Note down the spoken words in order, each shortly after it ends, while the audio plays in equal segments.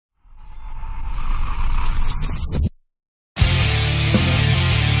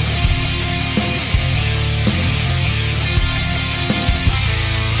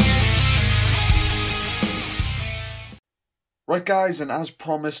Right guys, and as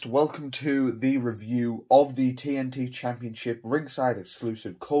promised, welcome to the review of the TNT Championship ringside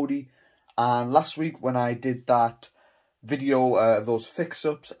exclusive Cody. And last week when I did that video of those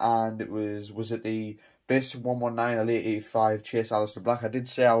fix-ups, and it was it the Basic 119 Elite 85 Chase Aleister Black, I did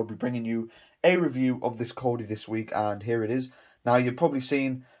say I would be bringing you a review of this Cody this week, and here it is. Now you've probably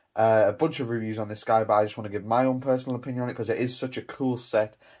seen a bunch of reviews on this guy, but I just want to give my own personal opinion on it because it is such a cool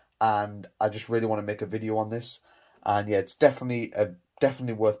set, and I just really want to make a video on this. And yeah, it's definitely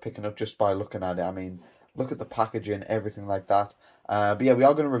worth picking up just by looking at it. I mean, look at the packaging, everything like that. But yeah, we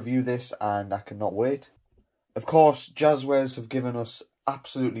are going to review this, and I cannot wait. Of course, Jazzwares have given us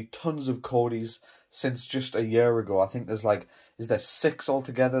absolutely tons of Codys since just a year ago. I think there's is there 6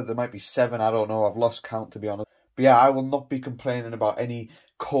 altogether? There might be 7, I don't know. I've lost count, to be honest. But yeah, I will not be complaining about any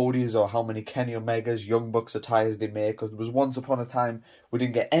Codys or how many Kenny Omegas, Young Bucks attires they make, because there was once upon a time we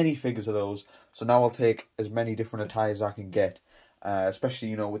didn't get any figures of those. So now I'll take as many different attires as I can get, especially,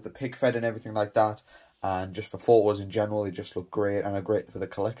 you know, with the pig fed and everything like that, and just for photos in general. They just look great and are great for the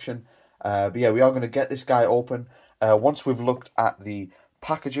collection. But yeah, we are going to get this guy open once we've looked at the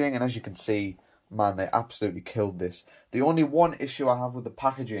packaging, and as you can see, man, they absolutely killed this. The only one issue I have with the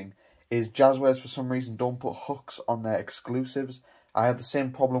packaging is Jazzwares for some reason don't put hooks on their exclusives. I had the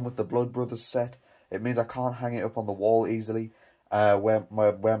same problem with the Blood Brothers set. It means I can't hang it up on the wall easily, where my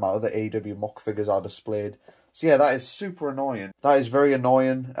other AEW mock figures are displayed. So yeah, that is super annoying. That is very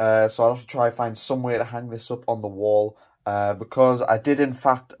annoying. So I'll have to try and find some way to hang this up on the wall, because I did in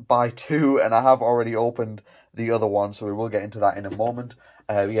fact buy 2, and I have already opened the other one, so we will get into that in a moment.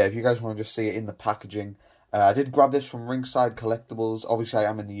 Yeah, if you guys want to just see it in the packaging. I did grab this from Ringside Collectibles. Obviously, I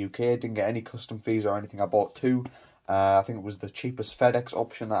am in the UK. Didn't get any custom fees or anything. I bought 2. I think it was the cheapest FedEx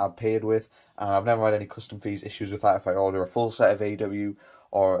option that I paid with. And I've never had any custom fees issues with that if I order a full set of AW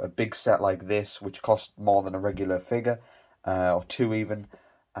or a big set like this, which costs more than a regular figure, or 2 even.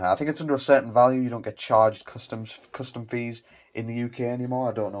 I think it's under a certain value. You don't get charged custom fees in the UK anymore.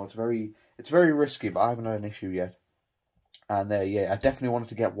 I don't know. It's very risky, but I haven't had an issue yet. And yeah, I definitely wanted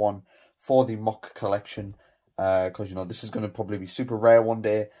to get one for the mock collection, because, you know, this is going to probably be super rare one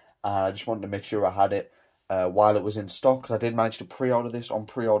day, and I just wanted to make sure I had it while it was in stock, because I did manage to pre-order this on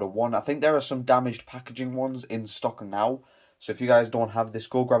pre-order 1. I think there are some damaged packaging ones in stock now, so if you guys don't have this,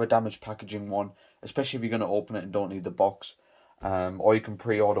 go grab a damaged packaging one, especially if you're going to open it and don't need the box, or you can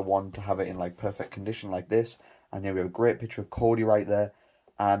pre-order one to have it in like perfect condition like this. And yeah, we have a great picture of Cody right there,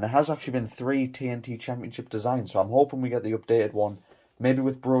 and there has actually been 3 TNT Championship designs, so I'm hoping we get the updated one, maybe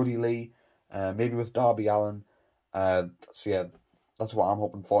with Brody Lee, maybe with Darby Allin. So yeah, that's what I'm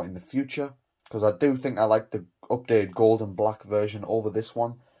hoping for in the future, because I do think I like the updated gold and black version over this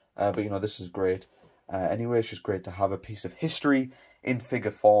one. But you know, this is great. Anyway, it's just great to have a piece of history in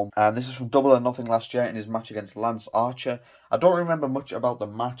figure form. And this is from Double or Nothing last year in his match against Lance Archer. I don't remember much about the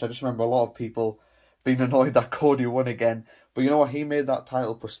match. I just remember a lot of people being annoyed that Cody won again. But you know what? He made that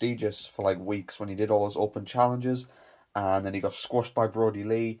title prestigious for like weeks when he did all those open challenges. And then he got squashed by Brody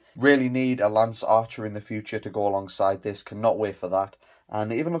Lee. Really need a Lance Archer in the future to go alongside this. Cannot wait for that.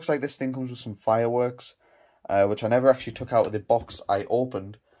 And it even looks like this thing comes with some fireworks, which I never actually took out of the box I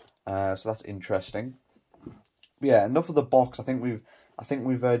opened. So that's interesting. But yeah, enough of the box. I think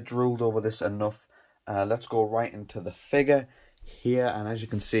we've drooled over this enough. Let's go right into the figure here, and as you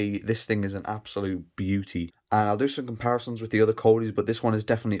can see, this thing is an absolute beauty. And I'll do some comparisons with the other Codys, but this one is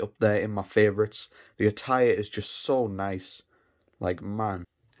definitely up there in my favourites. The attire is just so nice. Like, man.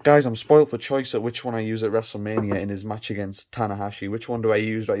 Guys, I'm spoiled for choice at which one I use at WrestleMania in his match against Tanahashi. Which one do I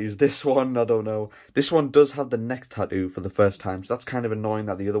use? Do I use this one? I don't know. This one does have the neck tattoo for the first time, so that's kind of annoying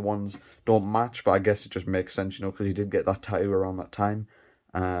that the other ones don't match, but I guess it just makes sense, you know, because he did get that tattoo around that time.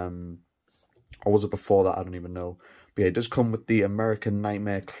 Or was it before that? I don't even know. But yeah, it does come with the American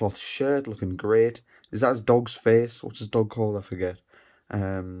Nightmare cloth shirt, looking great. Is that his dog's face? What's his dog called? I forget. I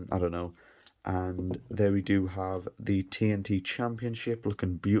don't know. And there we do have the TNT Championship,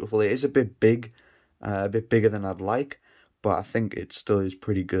 looking beautiful. It is a bit big, a bit bigger than I'd like, but I think it still is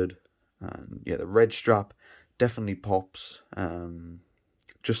pretty good. And yeah, the red strap definitely pops,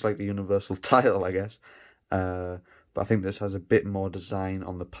 just like the Universal title, I guess. But I think this has a bit more design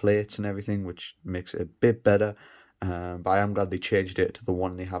on the plates and everything, which makes it a bit better. But I am glad they changed it to the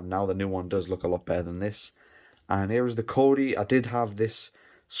one they have now. The new one does look a lot better than this. And here is the Cody. I did have this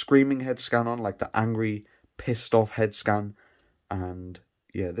screaming head scan on, like the angry, pissed off head scan. And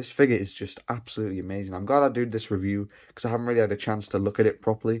yeah, this figure is just absolutely amazing. I'm glad I did this review because I haven't really had a chance to look at it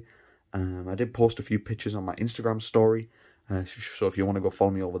properly. I did post a few pictures on my Instagram story. So if you want to go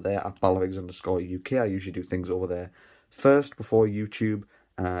follow me over there at Balor_UK, I usually do things over there first before YouTube.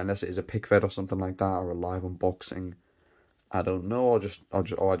 Unless it is a pick fed or something like that, or a live unboxing. I don't know. I just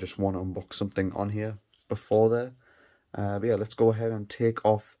want to unbox something on here before there. But yeah, let's go ahead and take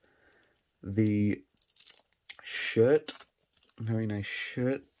off the shirt. Very nice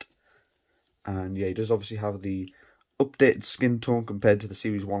shirt. And yeah, he does obviously have the updated skin tone compared to the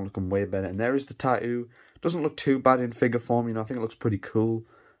Series 1, looking way better. And there is the tattoo. Doesn't look too bad in figure form, you know, I think it looks pretty cool.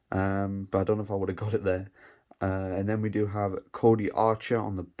 But I don't know if I would have got it there. And then we do have Cody Archer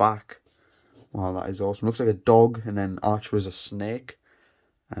on the back. Wow, that is awesome. Looks like a dog, and then Archer is a snake.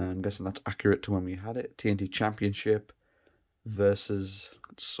 I'm guessing that's accurate to when we had it. TNT Championship versus...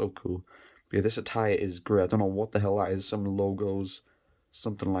 It's so cool. But yeah, this attire is great. I don't know what the hell that is. Some logos,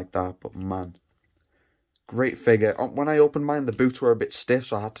 something like that. But man, great figure. When I opened mine, the boots were a bit stiff,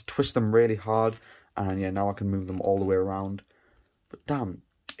 so I had to twist them really hard. And yeah, now I can move them all the way around. But damn,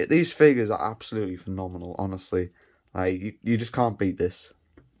 these figures are absolutely phenomenal, honestly. Like, you just can't beat this.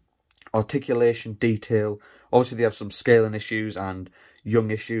 Articulation, detail. Obviously, they have some scaling issues and young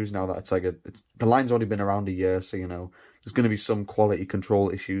issues now that it's like the line's only been around a year, so you know there's going to be some quality control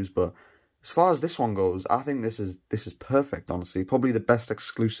issues. But as far as this one goes, I think this is perfect. Honestly, probably the best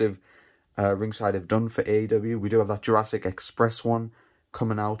exclusive ringside have done for AEW. We do have that Jurassic Express one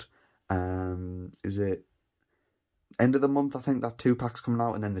coming out. Is it end of the month? I think that 2-pack's coming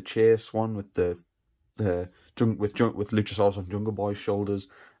out, and then the Chase one with with Luchasaurus on Jungle Boy's shoulders.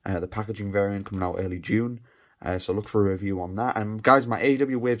 The packaging variant coming out early June. So look for a review on that. And guys, my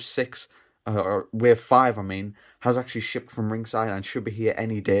AEW Wave 6, or Wave 5, I mean, has actually shipped from Ringside and should be here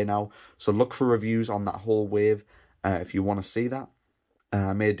any day now. So look for reviews on that whole wave if you want to see that.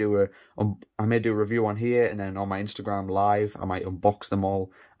 I may do a review on here, and then on my Instagram live, I might unbox them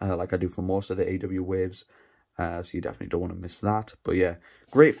all like I do for most of the AEW waves. So you definitely don't want to miss that. But yeah,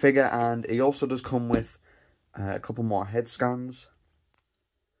 great figure, and he also does come with a couple more head scans.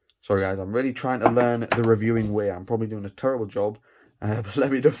 Sorry guys, I'm really trying to learn the reviewing way. I'm probably doing a terrible job, but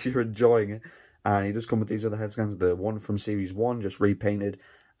let me know if you're enjoying it. And he does come with these other head scans. The one from Series 1, just repainted.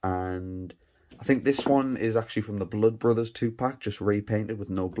 And I think this one is actually from the Blood Brothers 2-pack, just repainted with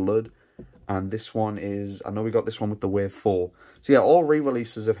no blood. And this one is, I know we got this one with the Wave 4. So yeah, all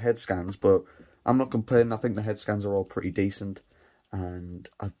re-releases of head scans, but I'm not complaining. I think the head scans are all pretty decent. And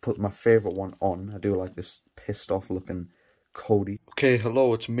I've put my favourite one on. I do like this pissed off looking Cody. Okay,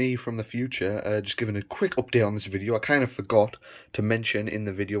 hello, it's me from the future, just giving a quick update on this video. I kind of forgot to mention in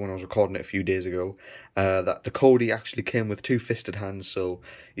the video when I was recording it a few days ago that the Cody actually came with 2 fisted hands, so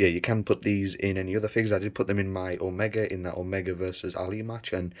yeah, you can put these in any other figures. I did put them in my Omega, in that Omega versus Ali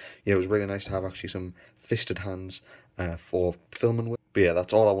match, and yeah, it was really nice to have actually some fisted hands for filming with. But yeah,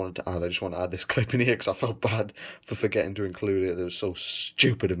 that's all I wanted to add. I just want to add this clip in here because I felt bad for forgetting to include it. It was so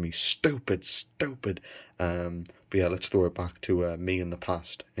stupid of me. Stupid. But yeah, let's throw it back to me in the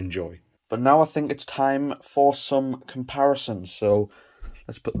past. Enjoy. But now I think it's time for some comparisons. So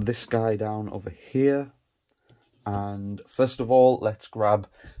let's put this guy down over here. And first of all, let's grab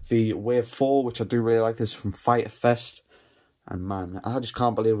the Wave 4, which I do really like. This is from Fighter Fest. And man, I just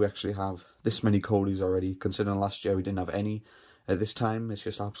can't believe we actually have this many Codys already, considering last year we didn't have any. At this time, it's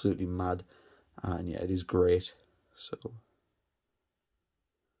just absolutely mad. And yeah, it is great. So,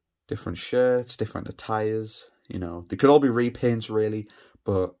 different shirts, different attires. You know, they could all be repaints really,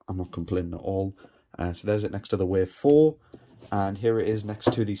 but I'm not complaining at all. So there's it next to the Wave 4. And here it is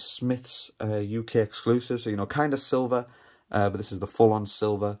next to the Smiths UK exclusive. So, you know, kind of silver, but this is the full-on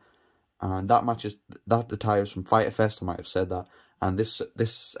silver. And that attire is from Fighter Fest, I might have said that. And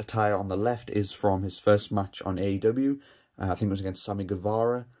this attire on the left is from his first match on AEW. I think it was against Sammy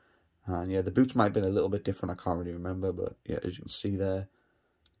Guevara. And yeah, the boots might have been a little bit different. I can't really remember. But yeah, as you can see there,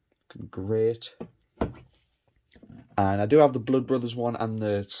 looking great. And I do have the Blood Brothers one and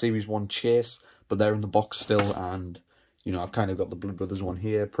the Series 1 Chase. But they're in the box still. And, you know, I've kind of got the Blood Brothers one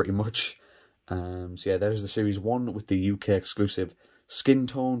here pretty much. So yeah, there's the Series 1 with the UK exclusive skin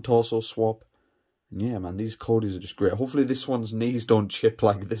tone, torso swap. And yeah, man, these Codys are just great. Hopefully this one's knees don't chip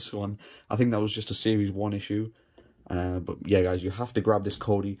like this one. I think that was just a Series 1 issue. But yeah, guys, you have to grab this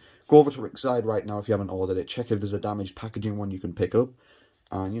Cody. Go over to Ringside right now if you haven't ordered it. Check if there's a damaged packaging one you can pick up.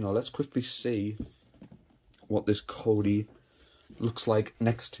 And, you know, let's quickly see what this Cody looks like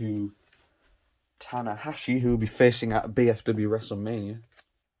next to Tanahashi, who will be facing at BFW WrestleMania.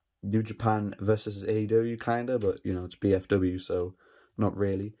 New Japan versus AEW, kind of, but, you know, it's BFW, so not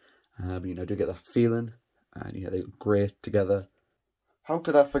really. But, you know, I do get that feeling. And, yeah, they look great together. How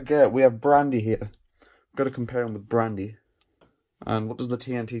could I forget? We have Brandy here. Got to compare him with Brandy. And what does the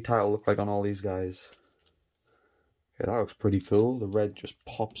TNT title look like on all these guys? Okay, that looks pretty cool. The red just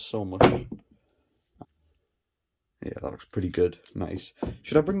pops so much. Yeah, that looks pretty good. Nice.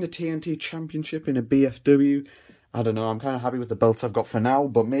 Should I bring the TNT Championship in a BFW? I don't know, I'm kind of happy with the belts I've got for now,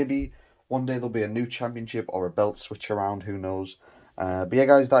 but maybe one day there'll be a new championship or a belt switch around, who knows. But yeah,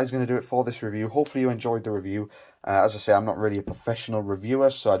 guys, that is going to do it for this review. Hopefully you enjoyed the review. As I say, I'm not really a professional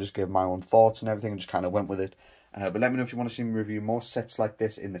reviewer, so I just gave my own thoughts and everything and just kind of went with it. But let me know if you want to see me review more sets like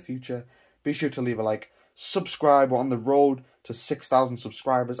this in the future. Be sure to leave a like, subscribe. We're on the road to 6,000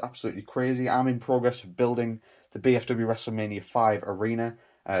 subscribers. Absolutely crazy. I'm in progress of building the BFW WrestleMania 5 arena.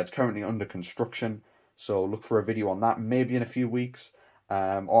 It's currently under construction, so look for a video on that maybe in a few weeks.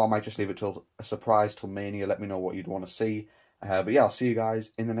 Or I might just leave it till a surprise till Mania. Let me know what you'd want to see. But yeah, I'll see you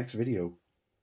guys in the next video.